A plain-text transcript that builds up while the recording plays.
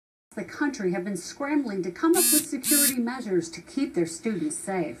The country have been scrambling to come up with security measures to keep their students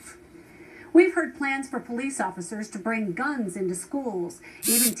safe. We've heard plans for police officers to bring guns into schools,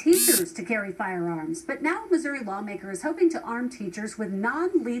 even teachers to carry firearms. But now a Missouri lawmaker is hoping to arm teachers with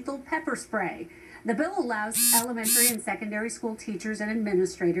non-lethal pepper spray. The bill allows elementary and secondary school teachers and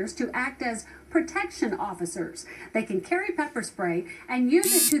administrators to act as protection officers. They can carry pepper spray and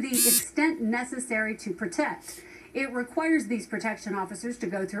use it to the extent necessary to protect. It requires these protection officers to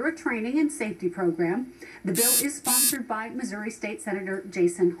go through a training and safety program. The bill is sponsored by Missouri State Senator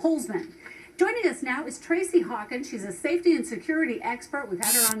Jason Holzman. Joining us now is Tracey Hawkins. She's a safety and security expert. We've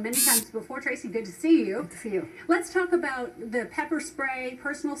had her on many times before. Tracey, good to see you. Good to see you. Let's talk about the pepper spray,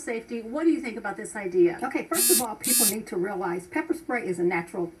 personal safety. What do you think about this idea? Okay, first of all, people need to realize pepper spray is a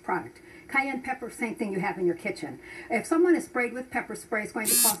natural product. Cayenne pepper, same thing you have in your kitchen. If someone is sprayed with pepper spray, it's going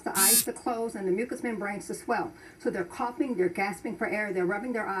to cause the eyes to close and the mucous membranes to swell. So they're coughing, they're gasping for air, they're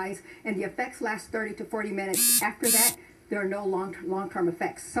rubbing their eyes, and the effects last 30 to 40 minutes. After that, there are no long-term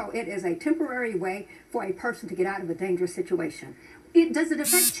effects. So it is a temporary way for a person to get out of a dangerous situation. Does it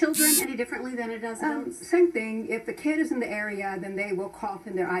affect children any differently than it does adults? Same thing. If the kid is in the area, then they will cough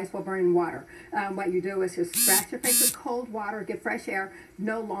and their eyes will burn in water. What you do is just scratch your face with cold water, get fresh air,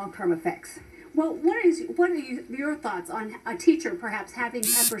 no long-term effects. Well, what are your thoughts on a teacher perhaps having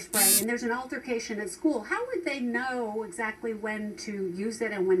pepper spray and there's an altercation at school? How would they know exactly when to use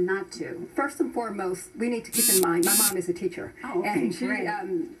it and when not to? First and foremost, we need to keep in mind, my mom is a teacher. Oh, okay,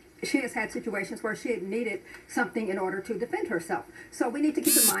 and she has had situations where she had needed something in order to defend herself. So we need to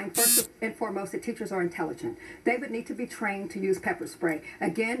keep in mind, first and foremost, that teachers are intelligent. They would need to be trained to use pepper spray.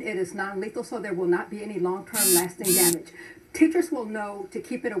 Again, it is non-lethal, so there will not be any long-term lasting damage. Teachers will know to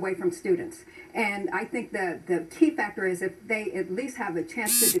keep it away from students. And I think the key factor is if they at least have a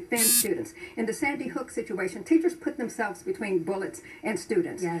chance to defend students. In the Sandy Hook situation, teachers put themselves between bullets and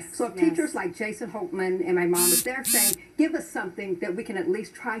students. Yes, so if teachers like Jason Holtman and my mom, if they're saying, give us something that we can at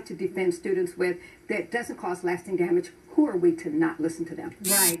least try to defend students with that doesn't cause lasting damage, who are we to not listen to them?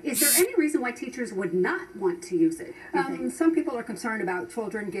 Right. Is there any reason why teachers would not want to use it? Some people are concerned about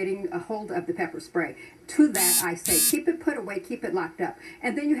children getting a hold of the pepper spray. To that, I say, keep it put away, keep it locked up.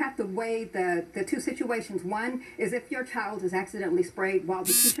 And then you have to weigh the two situations. One is if your child is accidentally sprayed while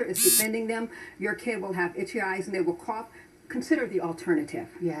the teacher is defending them, your kid will have itchy eyes and they will cough. Consider the alternative.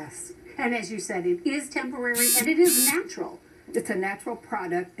 Yes. And as you said, it is temporary and it is natural. It's a natural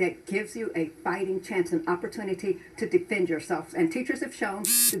product that gives you a fighting chance and opportunity to defend yourself. And teachers have shown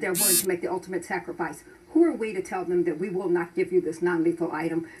that they're willing to make the ultimate sacrifice. Who are we to tell them that we will not give you this non-lethal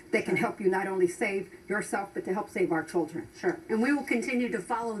item that can help you not only save yourself, but to help save our children? Sure. And we will continue to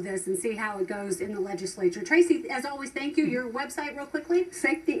follow this and see how it goes in the legislature. Tracey, as always, thank you. Your website real quickly?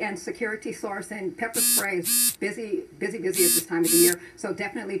 Safety and security source, and pepper spray is busy at this time of the year. So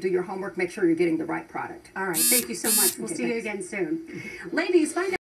definitely do your homework. Make sure you're getting the right product. All right. Thank you so much. We'll see you again soon. Mm-hmm. Ladies, find out.